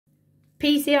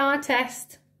PCR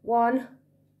test 1. I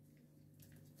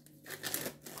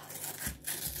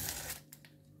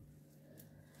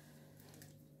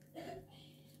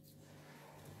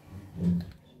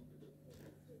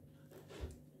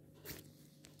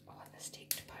want the stick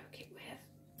to poke it with.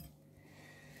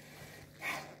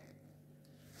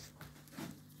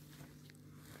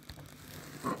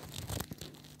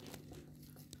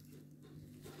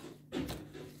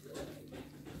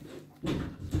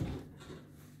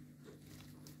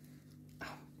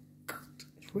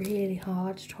 Really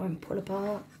hard to try and pull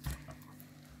apart.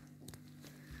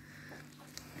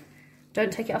 Don't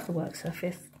take it off the work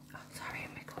surface. Oh, sorry,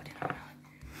 I'm recording all right.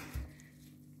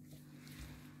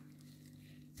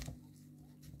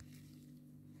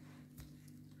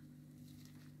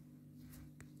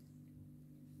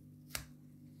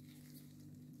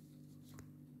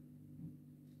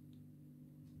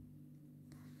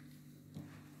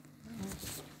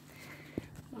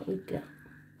 What we got?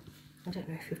 I don't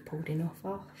know if we've pulled enough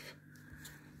off.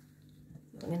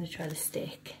 I'm going to try the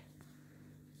stick.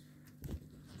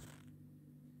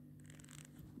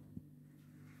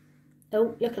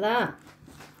 Oh, look at that.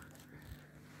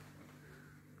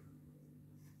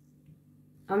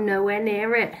 I'm nowhere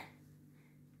near it.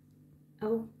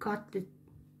 Oh God.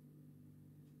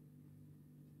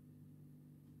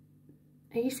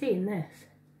 Are you seeing this?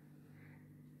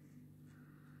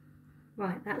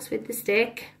 Right, that's with the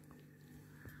stick.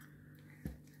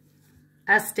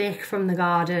 A stick from the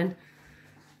garden.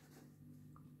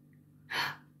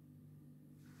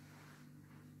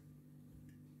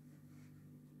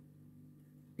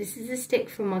 This is a stick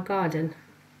from my garden.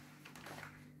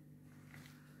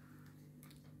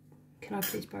 Can I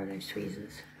please borrow those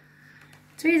tweezers?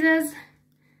 Tweezers!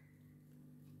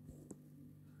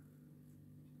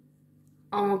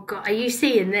 Oh my God, are you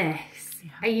seeing this?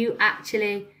 Yeah. Are you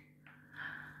actually...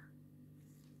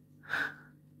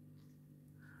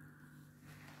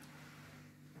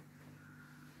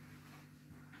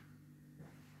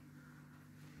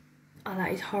 Oh,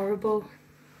 that is horrible.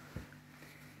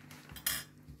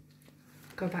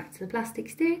 Go back to the plastic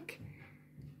stick.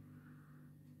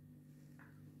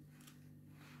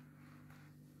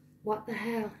 What the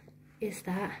hell is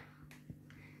that?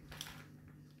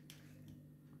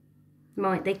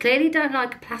 Right, they clearly don't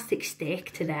like a plastic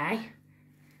stick today.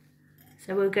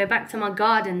 So we'll go back to my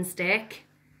garden stick.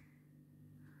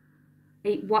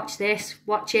 Watch this,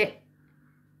 watch it.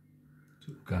 It's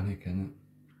organic, isn't it?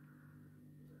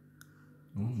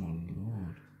 Oh my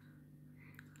Lord.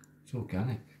 It's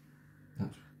organic.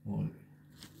 That's what it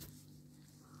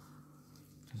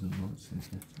doesn't look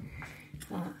synthetic.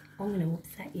 Right, I'm going to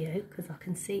upset you because I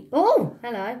can see... Oh,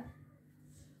 hello. I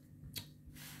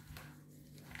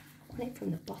want it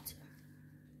from the bottom.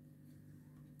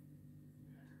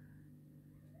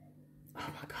 Oh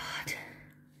my God.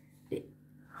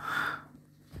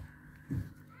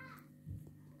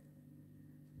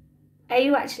 Are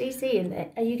you actually seeing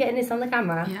it? Are you getting this on the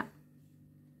camera? Yeah.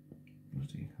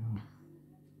 Bloody hell.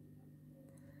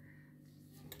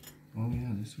 Oh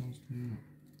yeah, this one's doing it.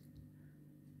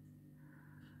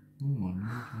 Oh my Lord.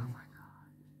 Oh my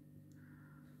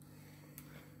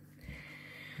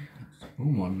God. Oh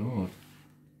my Lord.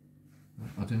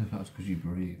 I don't know if that's because you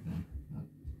breathe then.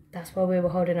 That's why we were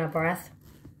holding our breath.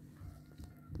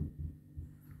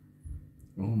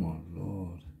 Oh my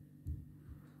Lord.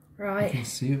 Right. You can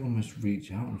see it almost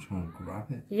reach out and try and grab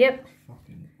it. Yep.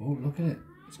 Fucking, oh, look at it.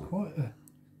 It's quite a...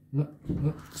 Look,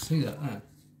 see that there?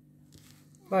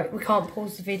 Right, we can't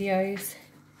pause the videos.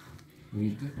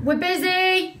 We're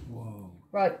busy! Whoa.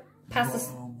 Right, pass us.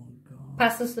 Oh my God.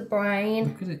 Pass us the brain.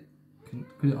 Look at it.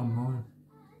 Look at it on mine.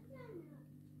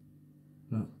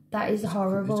 Look. That is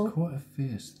horrible. It's quite a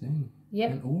fierce thing.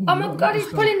 Yep. Oh my God, he's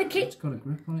pulling the kit. It's got a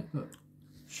grip on it, look.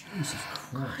 Jesus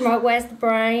Christ. Right, where's the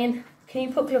brain? Can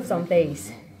you put gloves on,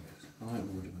 please? I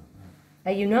ain't worried about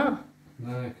that. Are you not?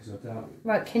 No, because I doubt it.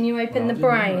 Right, can you open the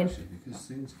brain? Actually, because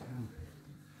things can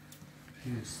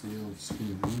pierce the old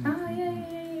skin. Oh,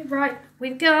 yeah. Right,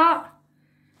 we've got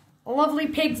a lovely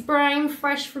pig's brain,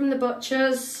 fresh from the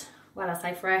butcher's. Well, I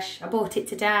say fresh. I bought it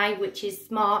today, which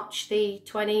is March the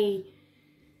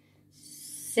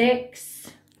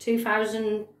 26th,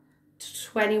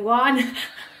 2021.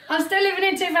 I'm still living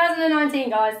in 2019,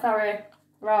 guys, sorry.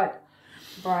 Right,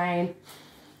 brain.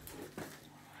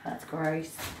 That's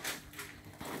gross.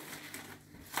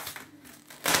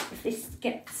 If this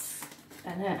gets... I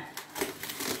don't know.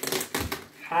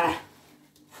 Ah.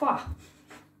 I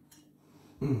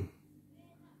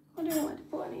don't want to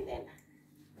put anything.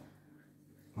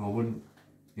 I wouldn't...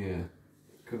 Yeah.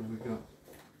 Could we got...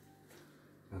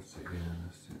 That's it, yeah,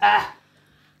 that's it. Ah!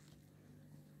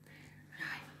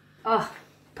 Right. Oh,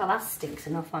 plastic's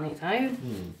enough on its own.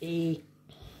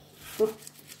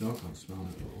 No, I can't smell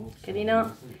it at all. Can you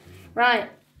not? Right.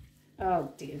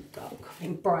 Oh dear God, I'm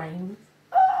coughing brains.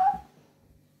 At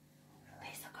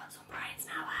least I've got some brains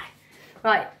now, eh?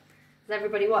 Right. Is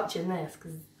everybody watching this?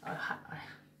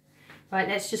 Right,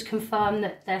 let's just confirm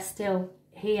that they're still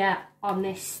here on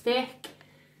this stick.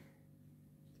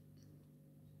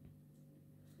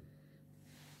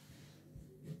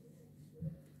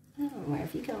 Oh, where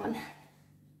have you gone?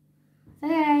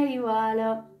 There you are,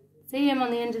 look. See him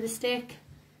on the end of the stick?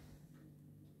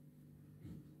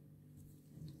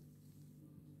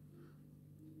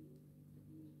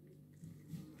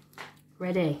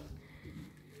 Ready?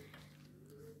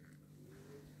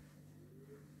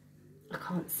 I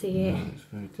can't see it.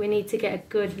 No, we need to get a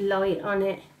good light on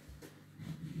it.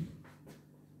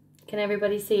 Can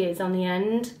everybody see it's on the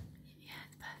end? Yeah,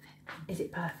 it's perfect. Is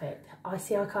it perfect? I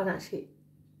see I can't actually...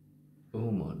 Oh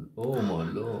my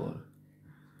lord.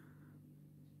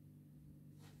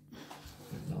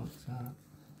 It likes that.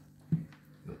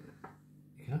 But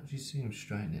you can actually see him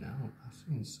straighten it out. That's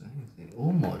the insane thing.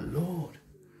 Oh my lord.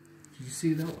 Did you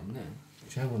see that one there?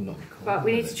 Show one not recording. Right,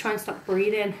 we need to try and stop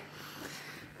breathing.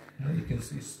 No, you can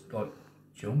see it's like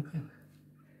jumping.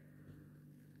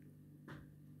 I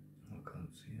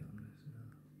can't see it on this now.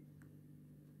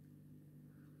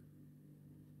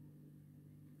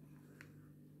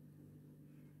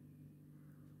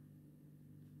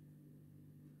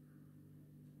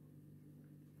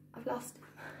 I've lost him.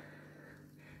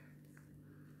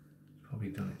 It's probably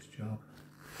done its job.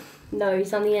 No,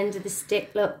 he's on the end of the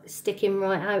stick. Look, sticking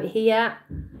right out here.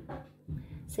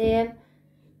 See him?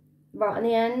 Right on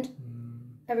the end.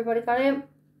 Everybody got him?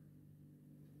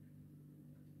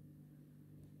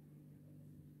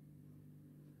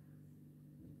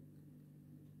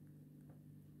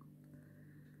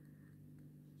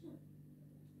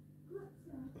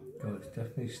 Oh, it's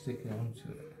definitely sticking onto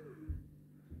it.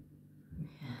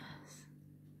 Yes.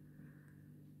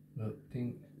 Look,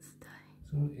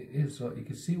 so it is like, you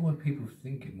can see why people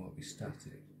think it might be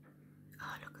static.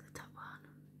 Oh, look at the top one.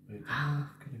 But it doesn't have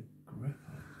a grip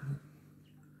on it, doesn't it?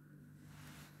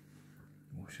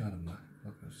 Wash out a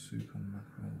like a super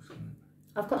macro or something.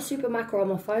 I've got super macro on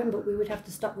my phone, but we would have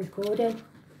to stop recording.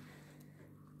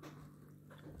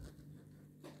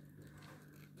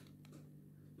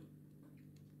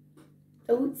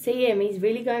 Oh, see him. He's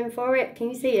really going for it. Can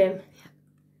you see him? Yeah.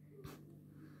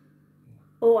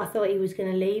 Oh, I thought he was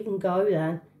going to leave and go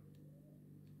then.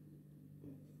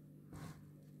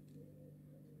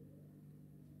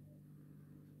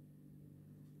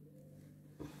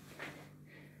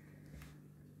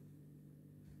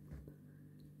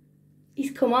 He's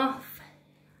come off.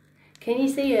 Can you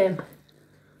see him?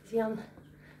 Is he on?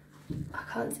 I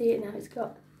can't see it now. It's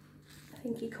got... I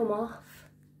think he come off.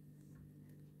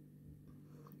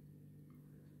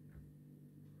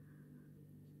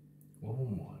 Oh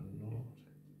my lord.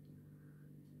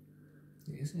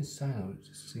 It is insane how it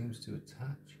just seems to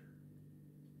attach.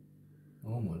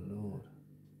 Oh my lord.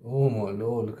 Oh my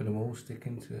lord, look at them all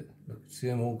sticking to it. Look, see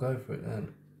them all go for it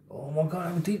then. Oh my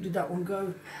god, how deep did that one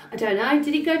go? I don't know.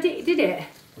 Did it go deep? Did it?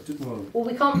 I took well. Well,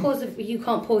 we can't pause. You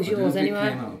can't pause yours I don't know anyway. if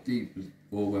it came out deep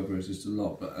or whether it's just a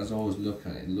lot, but as I was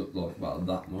looking at it, it looked like about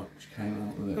that much came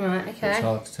out of it. Right. It's Okay.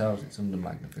 hard to tell if it's under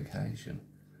magnification.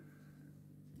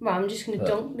 Right. I'm just going to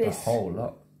But dunk this. the whole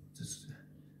lot. Just...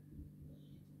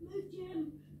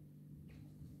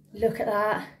 Look at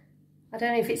that. I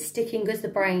don't know if it's sticking because the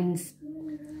brain's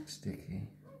sticky.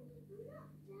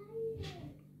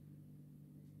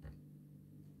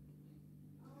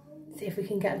 See if we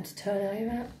can get them to turn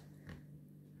over.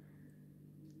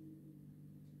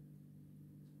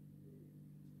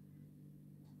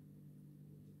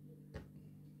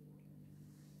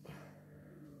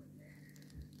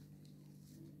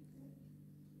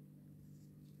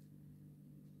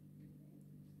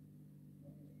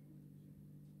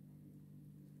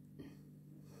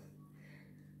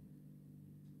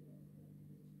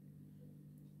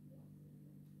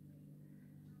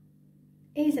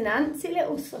 He's an antsy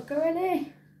little sucker, isn't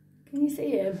he? Can you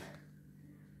see him?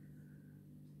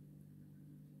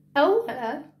 Oh,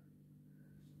 hello.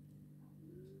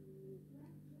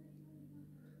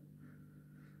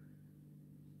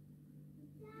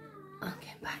 I'll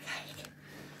get back out.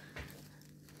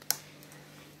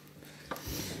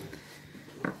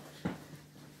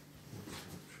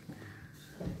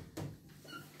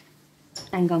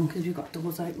 Hang on, because we've got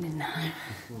doors opening now.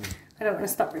 I don't want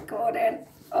to stop recording.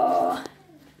 Oh.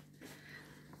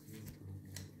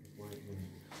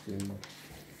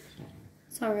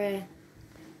 Sorry.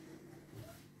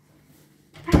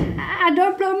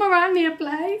 Don't blow them around here,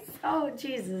 please. Oh,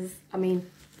 Jesus. I mean,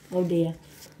 oh dear.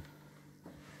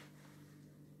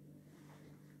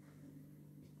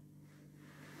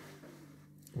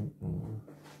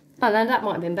 Oh, no, that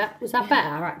might have been better. Was that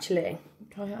better, actually?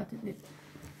 Try it. I didn't.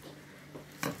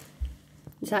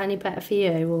 Is that any better for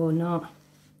you or not?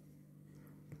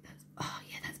 Oh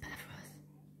yeah, that's better for us.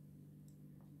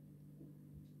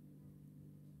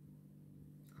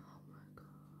 Oh my god.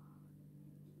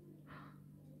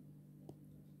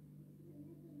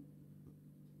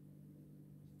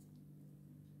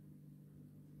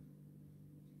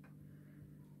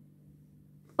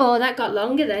 Oh, that got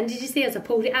longer then. Did you see as I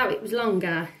pulled it out, it was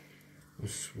longer? I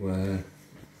swear.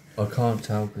 I can't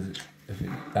tell because if it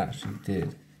actually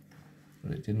did,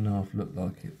 but it didn't half look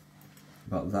like it.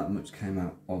 About that much came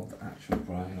out of the actual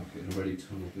brain, like it had already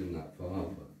tunnelled in that far,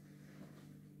 but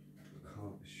I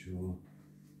can't be sure.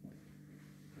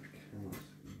 I cannot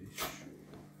be sure.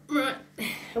 Right.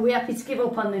 Are we happy to give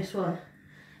up on this one?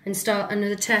 And start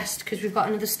another test because we've got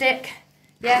another stick?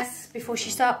 Yes, before she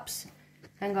stops.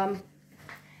 Hang on.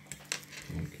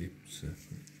 I'll keep it separate.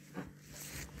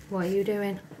 What are you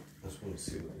doing? I just want to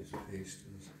see what this piece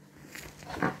does.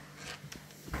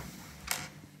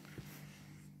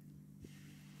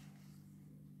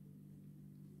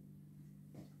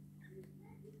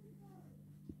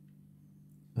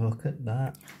 Look at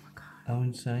that. Oh my god. How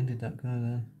insane did that go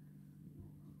then?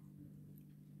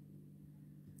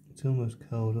 It's almost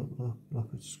curled up, look. Like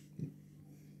it's...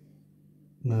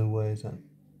 No way is that...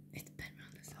 It's bent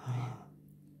round the side.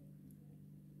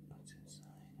 That's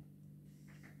insane.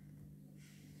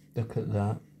 Look at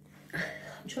that.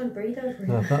 I'm trying to breathe over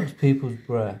No, it. if that was people's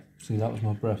breath, see that was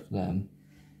my breath then.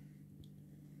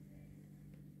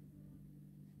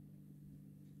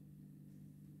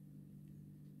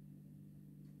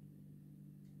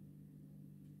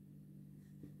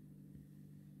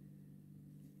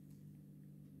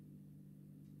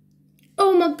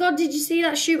 Oh my god, did you see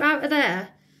that shoot out of there?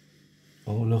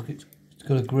 Oh look, it's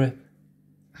got a grip.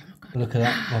 Oh my god. Look at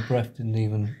that, my breath didn't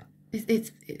even...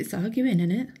 It's arguing,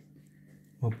 isn't it?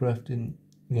 My breath didn't...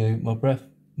 You know, my breath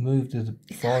moved as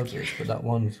the fibres, but that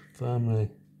one's firmly...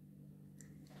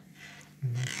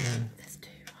 Okay. There's two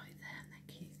right there,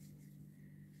 thank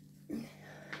you.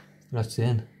 That's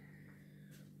in.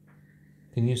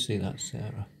 Can you see that,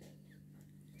 Sarah?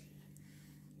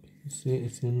 You see it?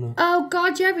 It's in there. Oh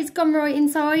god, yeah, it's gone right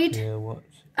inside. Yeah, watch.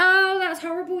 Oh, that's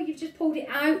horrible. You've just pulled it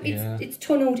out. Yeah. It's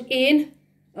tunnelled in.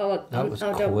 Oh, That was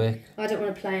I quick. I don't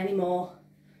want to play anymore.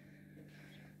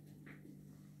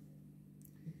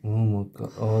 Oh my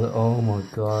god. Oh my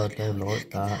god, they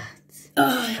like that.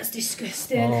 Oh, that's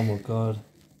disgusting. Oh my god.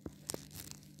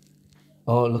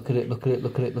 Oh, look at it, look at it,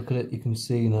 look at it, look at it. You can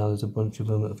see now there's a bunch of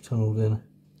them that have tunnelled in.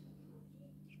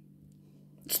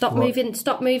 Stop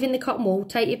moving the cotton wool.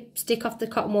 Take your stick off the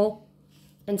cotton wool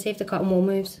and see if the cotton wool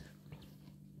moves.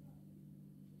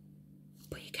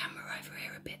 Put your camera over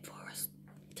here a bit for us,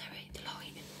 Terry, the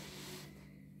light.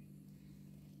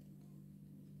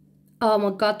 Oh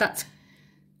my god, that's...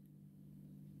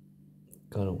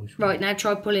 God, I wish... Right, now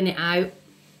try pulling it out.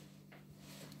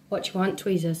 What do you want,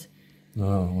 tweezers? No,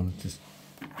 I want to just...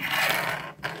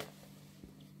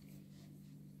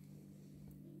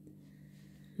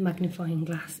 Magnifying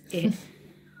glass in.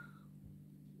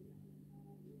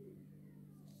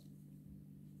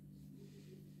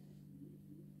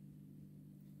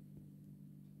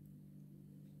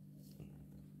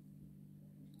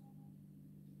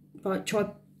 Right, try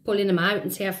pulling them out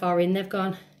and see how far in they've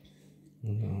gone. I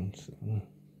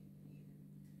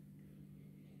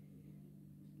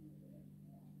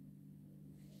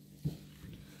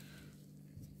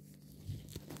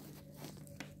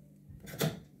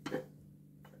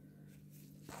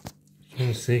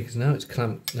want to see, because now it's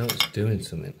clamped, now it's doing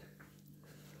something.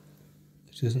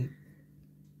 It isn't...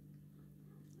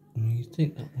 I mean, you'd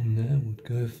think that one there would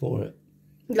go for it.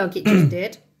 Like it just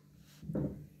did.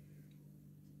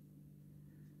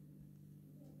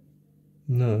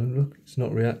 No, look, it's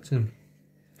not reacting.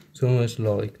 It's almost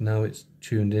like now it's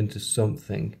tuned into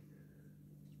something.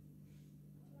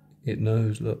 It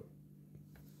knows, look.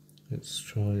 Let's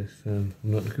try this. I'm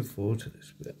not looking forward to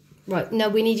this bit. Right, no,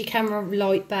 we need your camera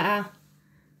light better.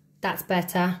 That's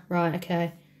better. Right,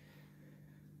 okay.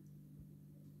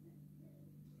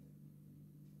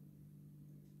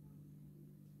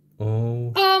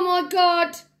 Oh. Oh my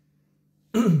god!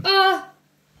 Oh!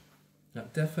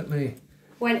 That definitely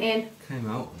Went in. came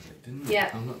out of it, didn't it?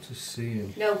 Yeah. I'm not just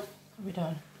seeing. No. Are we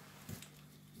done?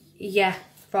 Yeah,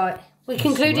 right. We're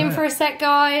concluding for a sec,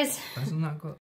 guys. Hasn't that got...